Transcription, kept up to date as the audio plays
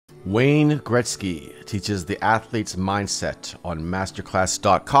Wayne Gretzky teaches the athlete's mindset on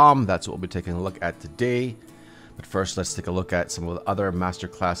masterclass.com. That's what we'll be taking a look at today. But first, let's take a look at some of the other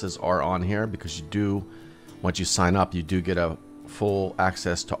masterclasses are on here, because you do, once you sign up, you do get a full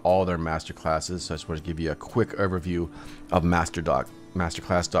access to all their masterclasses. So I just want to give you a quick overview of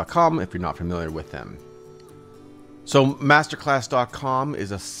masterclass.com if you're not familiar with them. So masterclass.com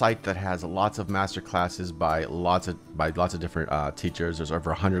is a site that has lots of masterclasses by lots of different teachers. There's over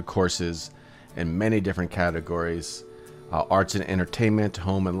 100 courses in many different categories: arts and entertainment,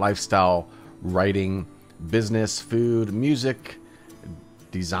 home and lifestyle, writing, business, food, music,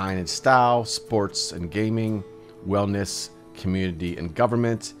 design and style, sports and gaming, wellness, community and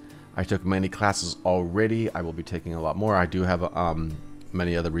government. I took many classes already. I will be taking a lot more. I do have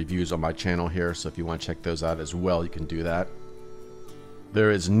many other reviews on my channel here, so if you want to check those out as well, you can do that.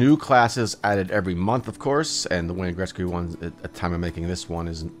 There is new classes added every month, of course, and the Wayne Gretzky one at the time of making this one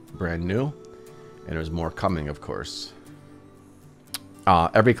is brand new, and there's more coming, of course.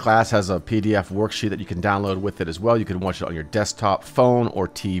 Every class has a PDF worksheet that you can download with it as well. You can watch it on your desktop, phone, or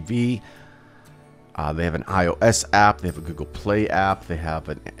TV. They have an iOS app, they have a Google Play app, they have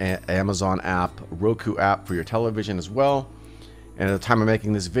an Amazon app, Roku app for your television as well. And at the time of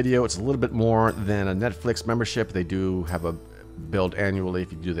making this video, it's a little bit more than a Netflix membership. They do have a billed annually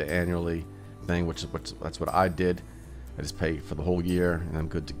if you do the annually thing, that's what I did. I just pay for the whole year and I'm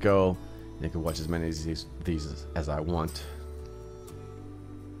good to go. And you can watch as many of these as I want.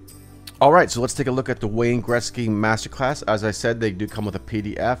 All right, so let's take a look at the Wayne Gretzky Masterclass. As I said, they do come with a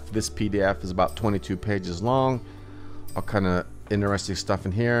PDF. This PDF is about 22 pages long. All kind of interesting stuff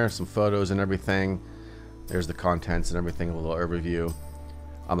in here, some photos and everything. There's the contents and everything, a little overview.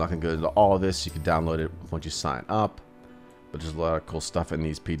 I'm not going to go into all of this. You can download it once you sign up. But there's a lot of cool stuff in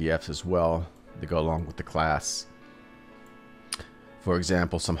these PDFs as well to go along with the class. For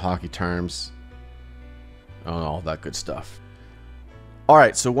example, some hockey terms and all that good stuff.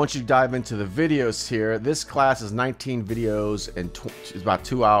 Alright, so once you dive into the videos here, this class is 19 videos and it's about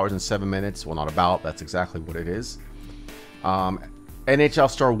 2 hours and 7 minutes. Well, not about, that's exactly what it is. NHL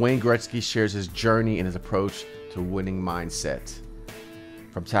star Wayne Gretzky shares his journey and his approach to winning mindset,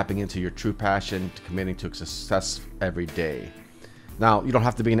 from tapping into your true passion to committing to success every day. Now, you don't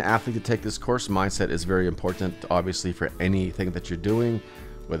have to be an athlete to take this course. Mindset is very important, obviously, for anything that you're doing,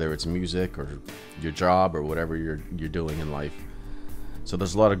 whether it's music or your job or whatever you're doing in life. So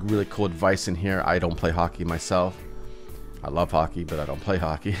there's a lot of really cool advice in here. I don't play hockey myself. I love hockey, but I don't play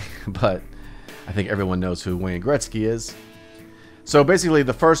hockey. But I think everyone knows who Wayne Gretzky is. So basically,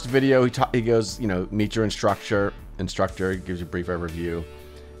 the first video, he goes, meet your instructor. He gives you a brief overview.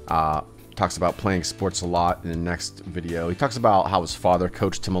 Talks about playing sports a lot. In the next video, he talks about how his father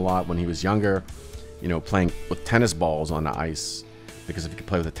coached him a lot when he was younger. Playing with tennis balls on the ice, because if you could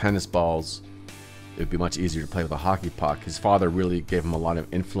play with the tennis balls, it would be much easier to play with a hockey puck. His father really gave him a lot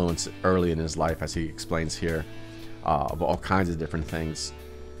of influence early in his life, as he explains here, of all kinds of different things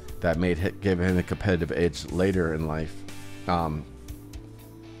that gave him a competitive edge later in life.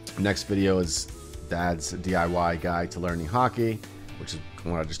 Next video is Dad's DIY guide to learning hockey, which is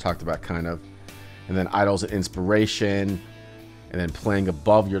what I just talked about, kind of. And then idols and inspiration, and then playing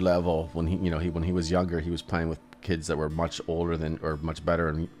above your level. When he was younger, he was playing with kids that were much older than, or much better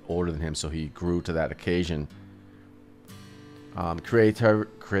and older than him, so he grew to that occasion.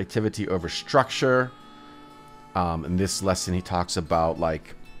 Creativity over structure. In this lesson, he talks about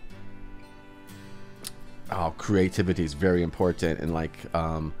how creativity is very important, and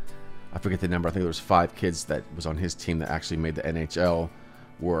I forget the number. I think there was 5 kids that was on his team that actually made the NHL,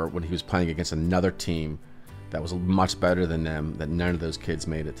 where when he was playing against another team that was much better than them, that none of those kids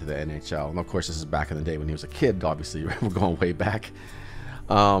made it to the NHL. And of course, this is back in the day when he was a kid. Obviously, we're going way back.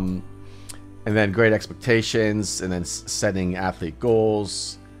 And then great expectations, and then setting athlete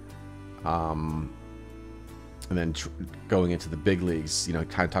goals. And then going into the big leagues, he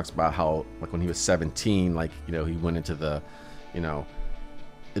kind of talks about how, when he was 17, he went into the,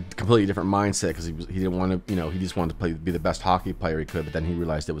 a completely different mindset, because he didn't want to, he just wanted to be the best hockey player he could. But then he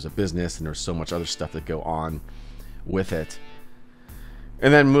realized it was a business, and there's so much other stuff that go on with it.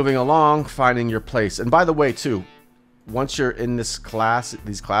 And then moving along, finding your place. And by the way, too, once you're in these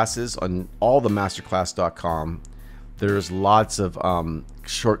classes on all the masterclass.com, there's lots of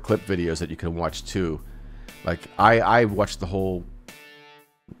short clip videos that you can watch too. I watched the whole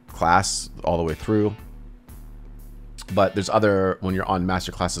class all the way through. But there's when you're on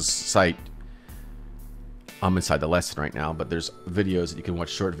Masterclass's site, I'm inside the lesson right now, but there's videos that you can watch,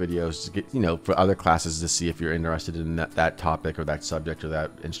 short videos to get, for other classes to see if you're interested in that topic or that subject or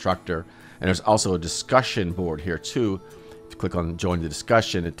that instructor. And there's also a discussion board here too. If you click on join the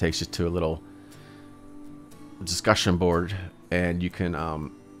discussion, it takes you to a little discussion board, and you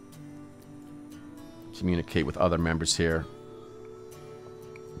can communicate with other members here.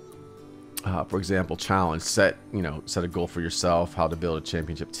 For example, challenge, set a goal for yourself, how to build a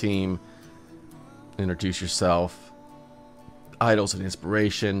championship team, introduce yourself, idols and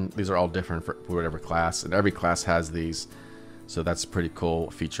inspiration. These are all different for whatever class, and every class has these, so that's a pretty cool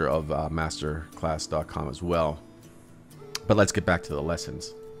feature of masterclass.com as well. But let's get back to the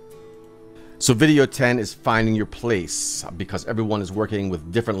lessons. So video 10 is finding your place. Because everyone is working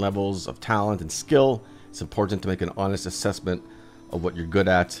with different levels of talent and skill, it's important to make an honest assessment of what you're good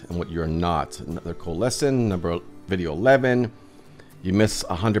at and what you're not. Another cool lesson, video 11, you miss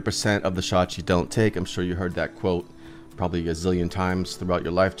 100% of the shots you don't take. I'm sure you heard that quote probably a zillion times throughout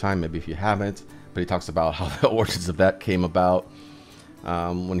your lifetime, maybe if you haven't, but he talks about how the origins of that came about.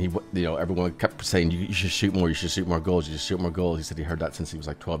 When he, everyone kept saying you should shoot more, you should shoot more goals, you should shoot more goals. He said he heard that since he was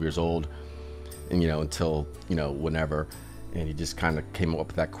like 12 years old, and until whenever, and he just kind of came up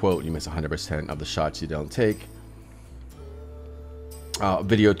with that quote, you miss 100% of the shots you don't take.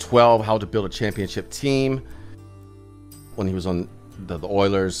 Video 12, how to build a championship team. When he was on the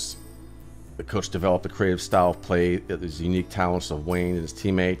Oilers, the coach developed a creative style of play, his unique talents of Wayne and his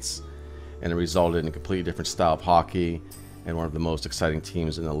teammates, and it resulted in a completely different style of hockey and one of the most exciting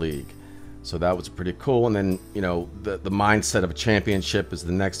teams in the league. So that was pretty cool. And then the mindset of a championship is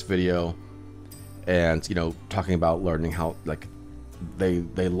the next video, and talking about learning how they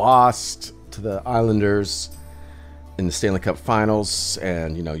lost to the Islanders in the Stanley Cup Finals,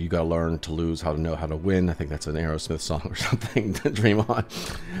 and you got to learn to lose, how to know how to win. I think that's an Aerosmith song or something to dream on,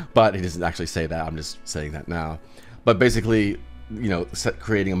 but he doesn't actually say that. I'm just saying that now. But basically,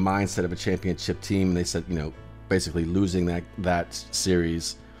 creating a mindset of a championship team. And they said, basically losing that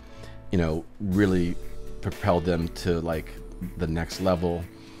series, really propelled them to the next level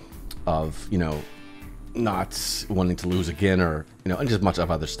of not wanting to lose again, or and just much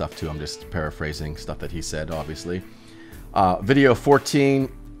of other stuff too. I'm just paraphrasing stuff that he said, obviously. Video 14,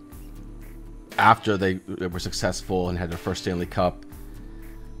 after they were successful and had their first Stanley Cup,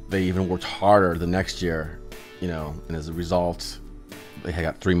 they even worked harder the next year, and as a result, they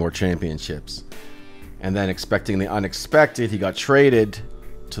got 3 more championships. And then, expecting the unexpected, he got traded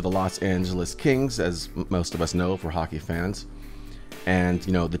to the Los Angeles Kings, as most of us know for hockey fans. And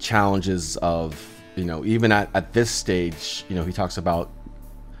the challenges of even at this stage, he talks about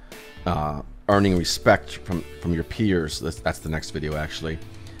earning respect from your peers. That's the next video, actually.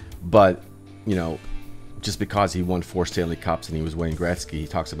 But just because he won 4 Stanley Cups and he was Wayne Gretzky, he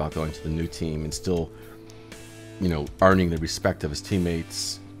talks about going to the new team and still earning the respect of his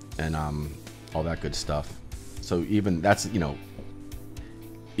teammates and all that good stuff. So even that's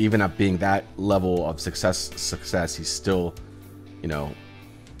even at being that level of success, he's still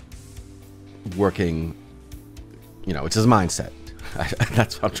working. It's his mindset.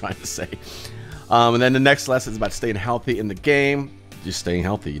 That's what I'm trying to say. And then the next lesson is about staying healthy in the game. Just staying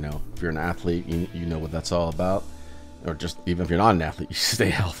healthy. If you're an athlete, you know what that's all about. Or just even if you're not an athlete, you stay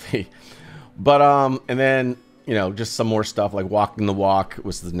healthy. But and then just some more stuff like walking the walk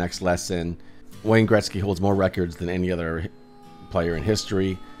was the next lesson. Wayne Gretzky holds more records than any other player in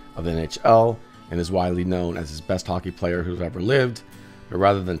history of the NHL, and is widely known as his best hockey player who's ever lived. But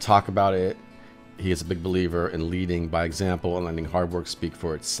rather than talk about it, he is a big believer in leading by example and letting hard work speak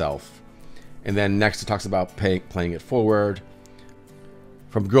for itself. And then next, it talks about playing it forward.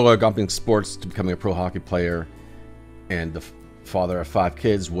 From guerrilla gumping sports to becoming a pro hockey player and the father of 5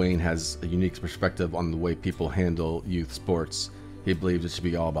 kids, Wayne has a unique perspective on the way people handle youth sports. He believes it should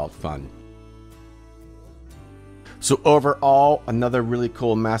be all about fun. So overall, another really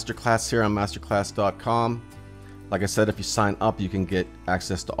cool masterclass here on masterclass.com. Like I said, if you sign up, you can get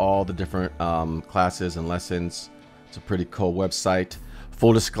access to all the different classes and lessons. It's a pretty cool website.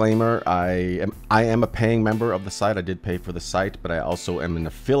 Full disclaimer, I am a paying member of the site. I did pay for the site, but I also am an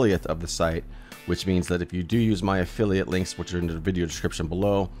affiliate of the site, which means that if you do use my affiliate links, which are in the video description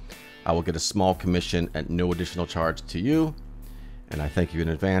below, I will get a small commission at no additional charge to you. And I thank you in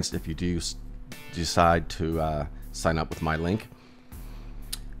advance if you do decide to sign up with my link.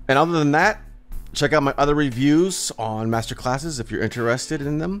 And other than that, check out my other reviews on masterclasses if you're interested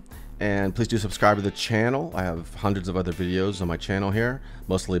in them. And please do subscribe to the channel. I have hundreds of other videos on my channel here,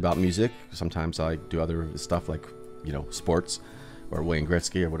 mostly about music. Sometimes I do other stuff like, sports or Wayne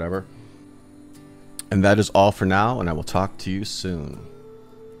Gretzky or whatever. And that is all for now, and I will talk to you soon.